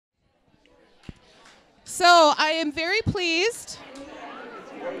So I am very pleased.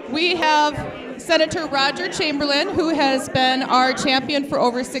 We have Senator Roger Chamberlin, who has been our champion for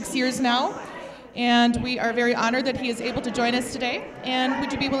over 6 years now. And we are very honored that he is able to join us today. And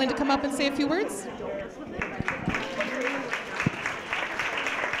would you be willing to come up and say a few words?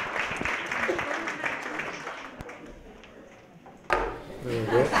 There we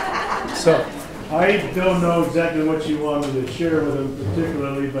go. So, I don't know exactly what you wanted to share with him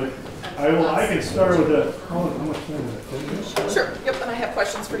particularly, but I can start with a, how much time is that? Sure. Yep, and I have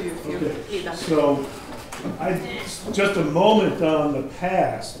questions for you if you need them. So, just a moment on the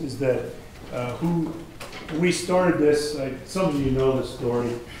past is that when we started this, some of you know the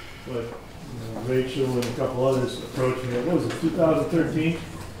story, but Rachel and a couple others approached me. What was it, 2013?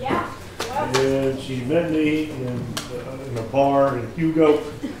 Yeah. And she met me in a bar in Hugo,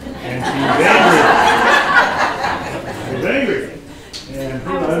 and she was angry. And I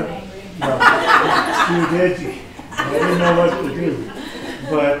wasn't angry. No, she was edgy. I didn't know what to do,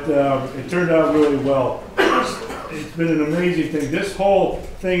 but it turned out really well. It's been an amazing thing. This whole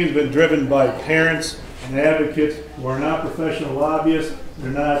thing has been driven by parents and advocates who are not professional lobbyists. They're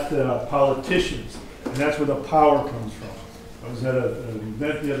not politicians, and that's where the power comes from. I was at an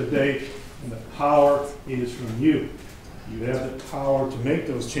event the other day, and the power is from you. You have the power to make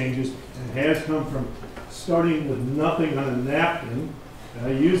those changes, and it has come from starting with nothing on a napkin. And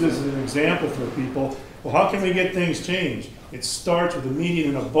I use this as an example for people. Well, how can we get things changed? It starts with a meeting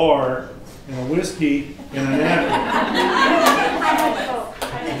in a bar, and a whiskey, and a napkin.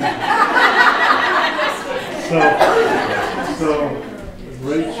 So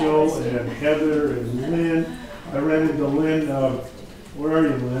Rachel and Heather and Lynn, I ran into Lynn, where are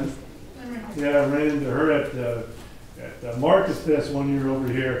you, Lynn? Yeah, I ran into her at Marcus Fest one year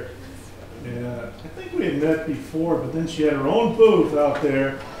over here. And I think we had met before, but then she had her own booth out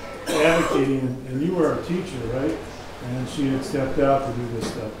there advocating, and you were our teacher, right? And she had stepped out to do this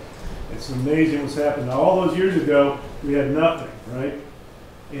stuff. It's amazing what's happened. Now, all those years ago, we had nothing, right?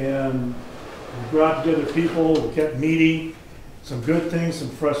 And we brought together people, we kept meeting, some good things, some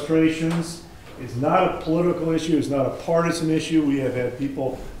frustrations. It's not a political issue, it's not a partisan issue. We have had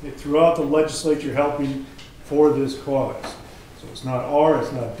people throughout the legislature helping for this cause. So it's not R,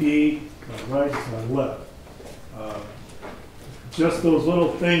 it's not B, it's not right, it's not left. Just those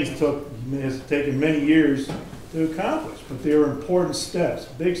little things has taken many years to accomplish, but they were important steps,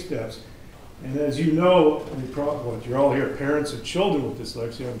 big steps. And as you know, you're all here, parents of children with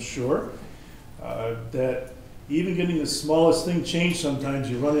dyslexia, I'm sure, that even getting the smallest thing changed, sometimes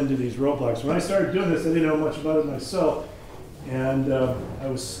you run into these roadblocks. When I started doing this, I didn't know much about it myself, and I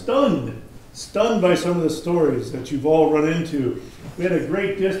was stunned by some of the stories that you've all run into. We had a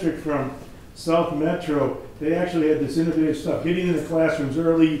great district from South Metro. They actually had this innovative stuff, getting in the classrooms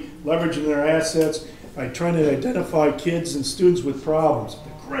early, leveraging their assets, trying to identify kids and students with problems.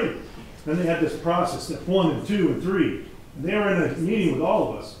 Great. Then they had this process, step 1 and 2 and 3. And they were in a meeting with all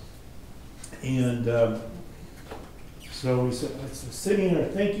of us. And so we said, sitting there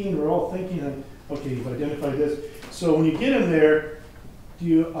thinking, we're all thinking, okay, you've identified this. So when you get in there, do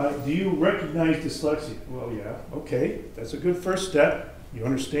you recognize dyslexia? Well, yeah, okay, that's a good first step. You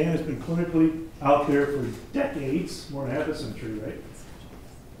understand it's been clinically out there for decades, more than half a century, right?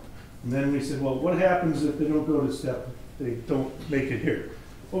 And then we said, well, what happens if they don't go to they don't make it here?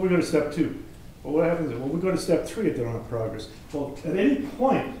 Well, we go to step 2. Well, what happens? Well, we go to step 3 if they don't have progress. Well, at any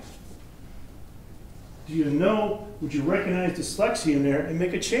point, would you recognize dyslexia in there and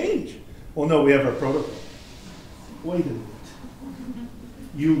make a change? Well, no, we have our protocol. Wait a minute.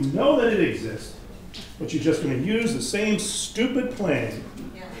 You know that it exists, but you're just going to use the same stupid plan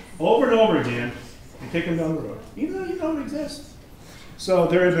over and over again and take them down the road, even though you know it exists. So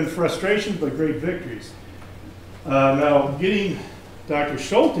there have been frustrations, but great victories. Now, getting Dr.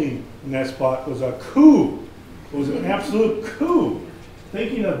 Schulte in that spot was a coup. It was an absolute coup.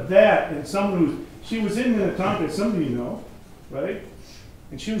 Thinking of that, and someone she was in Minnetonka, some of you know, right?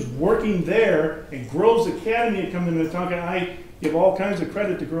 And she was working there, and Groves Academy had come to Minnetonka. And I give all kinds of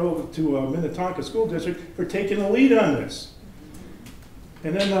credit to Minnetonka School District for taking the lead on this.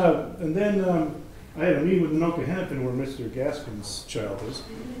 And then I had a meeting with Anoka Hennepin, where Mr. Gaskin's child is.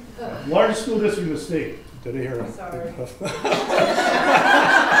 Largest school district in the state. Did I hear him? Sorry.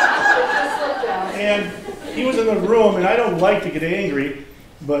 And he was in the room, and I don't like to get angry,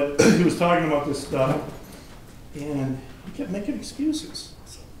 but he was talking about this stuff, and he kept making excuses.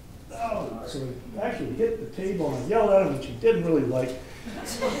 No. So he actually hit the table, and I yelled at him, which he didn't really like.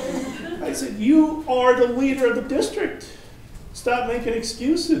 I said, you are the leader of the district. Stop making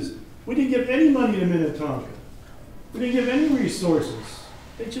excuses. We didn't give any money to Minnetonka. We didn't give any resources.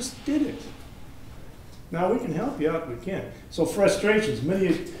 They just did it. Now we can help you out, we can. So frustrations,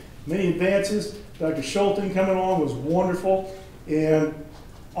 many advances. Dr. Schulten coming along was wonderful. And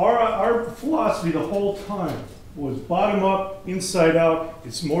our philosophy the whole time was bottom up, inside out,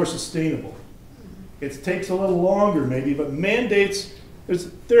 it's more sustainable. It takes a little longer maybe, but mandates,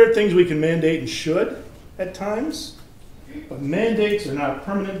 there are things we can mandate and should at times, but mandates are not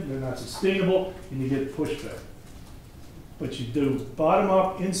permanent, they're not sustainable, and you get pushback. But you do bottom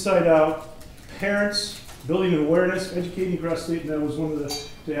up, inside out, parents, building awareness, educating across the state, and that was one of the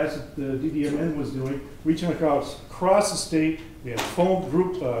tasks that the DDMN was doing, reaching across the state. We had phone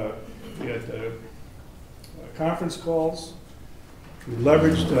group, we had conference calls. We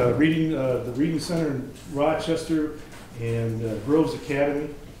leveraged the Reading Center in Rochester and Groves Academy.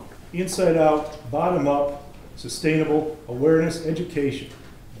 Inside out, bottom up, sustainable, awareness, education.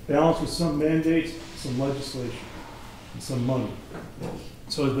 Balanced with some mandates, some legislation, and some money.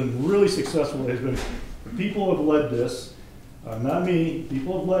 So it's been really successful. It has been, people have led this, not me,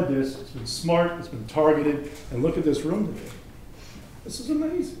 people have led this. It's been smart, it's been targeted, and look at this room today. This is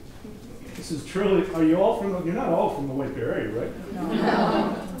amazing. This is truly, are you all from, you're not all from the White Bear area, right?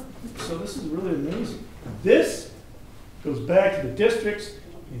 No. So this is really amazing. This goes back to the districts,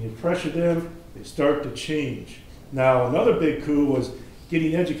 and you pressure them, they start to change. Now, another big coup was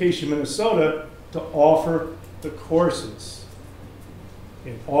getting Education Minnesota to offer the courses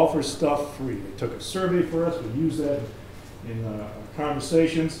and offer stuff free. They took a survey for us, we used that in our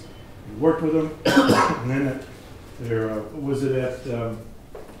conversations, we worked with them, and then it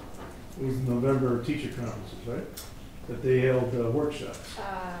was November teacher conferences, right? That they held workshops.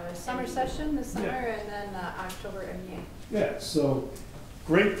 Summer session this summer, yeah. And then October MEA. Yeah, so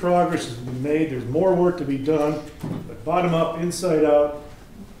great progress has been made. There's more work to be done, but bottom up, inside out,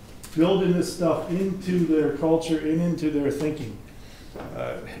 building this stuff into their culture and into their thinking.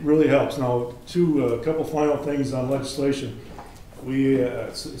 It really helps. Now, a couple final things on legislation.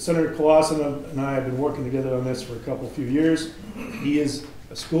 Senator Clausen and I have been working together on this for a few years. He is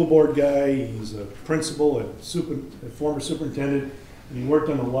a school board guy, he's a principal, a former superintendent, and he worked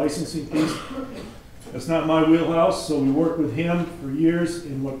on the licensing piece. That's not my wheelhouse, so we worked with him for years,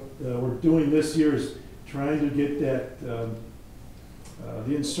 and what we're doing this year is trying to get that,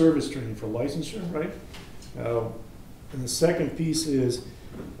 the in-service training for licensure, right? And the second piece is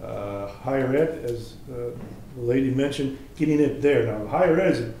higher ed, as the lady mentioned, getting it there. Now, higher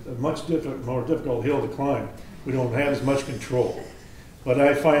ed is a much more difficult hill to climb. We don't have as much control. But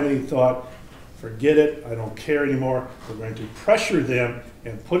I finally thought, forget it, I don't care anymore. We're going to pressure them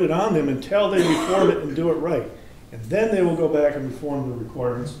and put it on them until they reform it and do it right. And then they will go back and reform the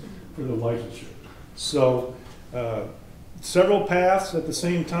requirements for the licensure. So several paths at the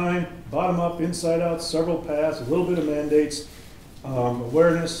same time, bottom up, inside out, several paths, a little bit of mandates,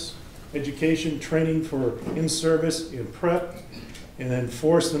 awareness, education, training for in-service and prep, and then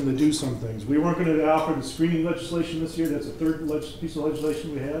force them to do some things. We weren't going to offer the screening legislation this year. That's the third piece of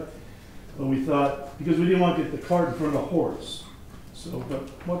legislation we have. But we thought, because we didn't want to get the cart in front of the horse. So, but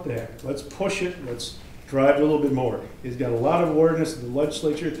what the heck? Let's push it. Let's drive it a little bit more. It's got a lot of awareness in the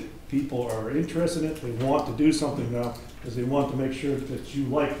legislature. People are interested in it. They want to do something now because they want to make sure that you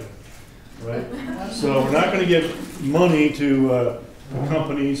like them, right? So we're not going to give money to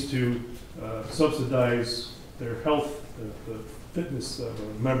companies to subsidize their health, the fitness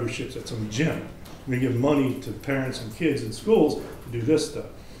memberships at some gym. We're going to give money to parents and kids in schools to do this stuff.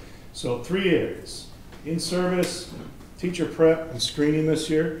 So 3 areas: in-service, teacher prep, and screening this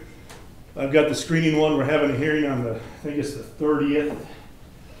year. I've got the screening one. We're having a hearing on I think it's the 30th. I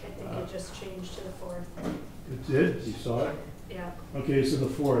think it just changed to the 4th. It did? You saw it? Yeah. Okay, so the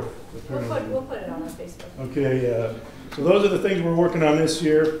 4th. We'll put it on our Facebook. Okay, so those are the things we're working on this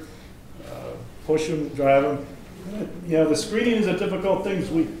year. Push them, drive them. You know, the screening is a difficult thing.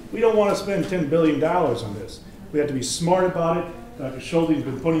 We don't want to spend $10 billion on this. We have to be smart about it. Dr. Schulte's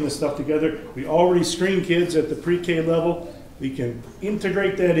been putting this stuff together. We already screen kids at the pre-K level. We can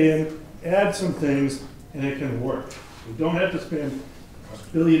integrate that in, add some things, and it can work. We don't have to spend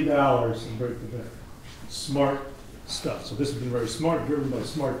 $1 billion and break the bank. Smart stuff. So this has been very smart, driven by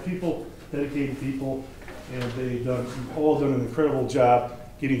smart people, dedicated people, and they've all done an incredible job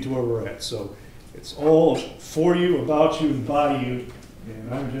getting to where we're at. So it's all for you, about you, and by you,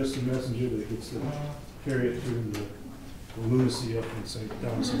 and I'm just a messenger that gets to carry it through the lunacy up and say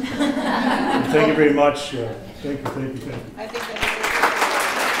down. Thank you very much. Thank you. I think